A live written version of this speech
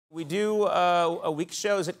We do a week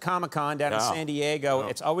shows at Comic-Con down in San Diego.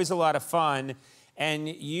 It's always a lot of fun. And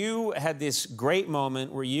you had this great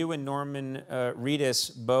moment where you and Norman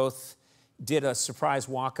Reedus both did a surprise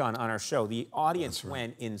walk-on on our show. The audience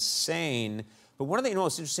went insane. But one of the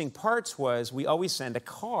most interesting parts was we always send a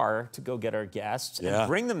car to go get our guests and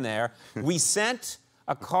bring them there. We sent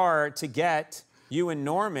a car to get you and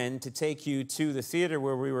Norman to take you to the theater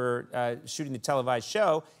where we were shooting the televised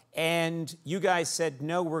show. And you guys said,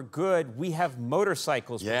 no, we're good. We have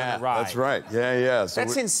motorcycles we're gonna ride. That's right. Yeah. So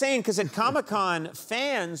that's insane, because at Comic-Con,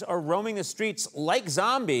 fans are roaming the streets like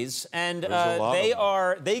zombies, and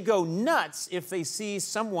they go nuts if they see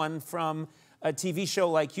someone from a TV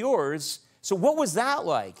show like yours. So what was that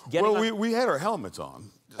like? We had our helmets on.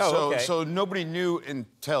 Oh, okay. So nobody knew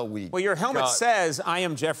until we Well, your helmet says, I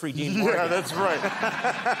am Jeffrey Dean Morgan. Yeah, that's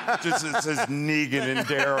right. Just it says Negan and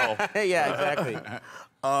Daryl. Yeah, exactly.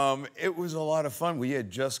 It was a lot of fun. We had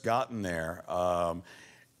just gotten there. And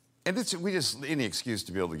any excuse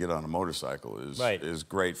to be able to get on a motorcycle is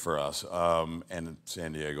great for us. And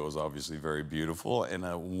San Diego is obviously very beautiful and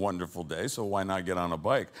a wonderful day, so why not get on a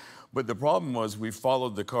bike? But the problem was we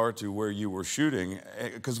followed the car to where you were shooting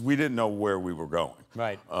because we didn't know where we were going.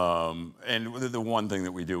 Right. And the one thing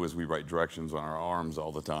that we do is we write directions on our arms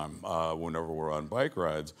all the time whenever we're on bike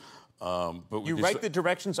rides. But you write the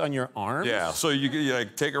directions on your arms? Yeah, so you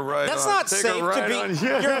like take a ride. That's not safe to be.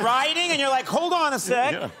 You're riding and you're like, hold on a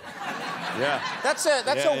sec. Yeah. That's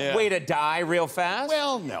a way to die real fast.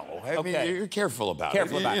 Well, no. I mean, you're careful about it.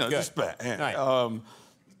 About it. Just right.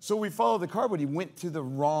 So we followed the car, but he went to the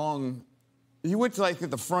wrong. He went to like at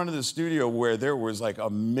the front of the studio where there was like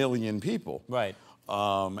 1 million people. Right.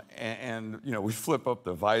 And you know, we flip up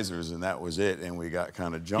the visors and that was it, and we got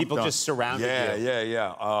kind of jumped. People just surrounded you.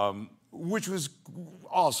 Yeah. Which was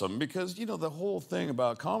awesome because, you know, the whole thing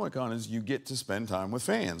about Comic-Con is you get to spend time with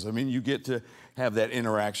fans. I mean, you get to have that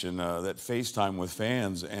interaction, that FaceTime with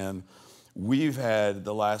fans, and we've had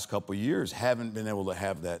the last couple of years haven't been able to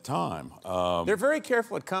have that time. They're very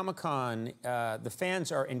careful at Comic-Con. The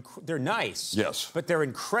fans are they're nice. Yes. But they're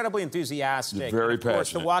incredibly enthusiastic. Very passionate. Of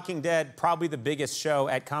course, The Walking Dead, probably the biggest show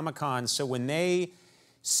at Comic-Con. So when they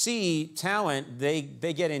see talent, they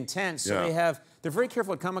get intense. So they're very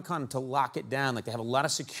careful at Comic-Con to lock it down. Like they have a lot of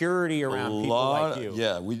security around people like you.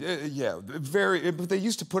 But they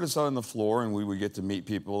used to put us on the floor and we would get to meet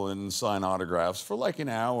people and sign autographs for like an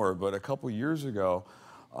hour. But a couple years ago,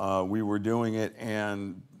 we were doing it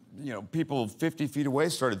and, you know, people 50 feet away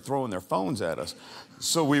started throwing their phones at us.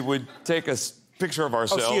 So we would take a picture of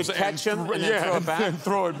ourselves so you'd catch them and then throw it back? And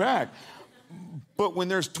throw it back. But when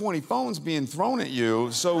there's 20 phones being thrown at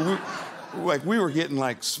you, so we were getting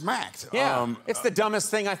like smacked. Yeah, it's the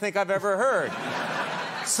dumbest thing I think I've ever heard.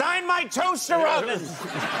 Sign my toaster oven.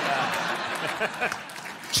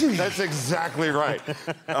 That's exactly right.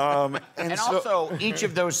 And also, each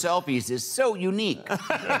of those selfies is so unique. That's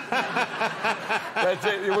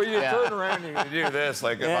it. When you turn around and you do this,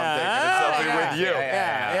 like if I'm taking a selfie with you.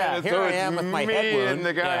 Here I am with my head wound. And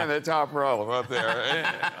the guy in the top row up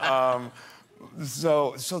there.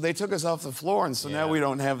 So they took us off the floor, and so now we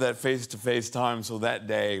don't have that face-to-face time. So that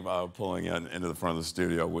day, pulling into the front of the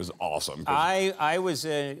studio was awesome. I was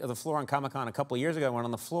on the floor on Comic-Con a couple of years ago. I went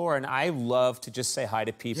on the floor, and I love to just say hi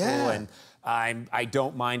to people, and I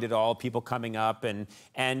don't mind at all people coming up, and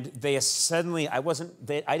they suddenly I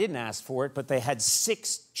didn't ask for it, but they had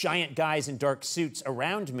 6 giant guys in dark suits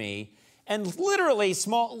around me. And literally,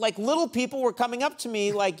 little people were coming up to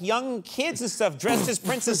me, like young kids and stuff, dressed as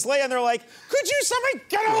Princess Leia, and they're like, could you somebody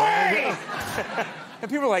get away? And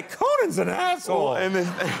people were like, Conan's an asshole. And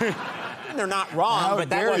they're not wrong, but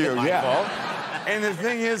that wasn't my fault. And the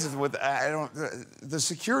thing is the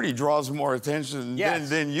security draws more attention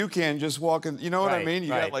than you can just walk in. You know what I mean? You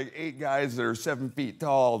got like 8 guys that are 7 feet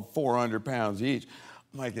tall, 400 pounds each.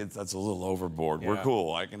 I'm like, that's a little overboard. We're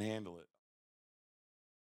cool. I can handle it.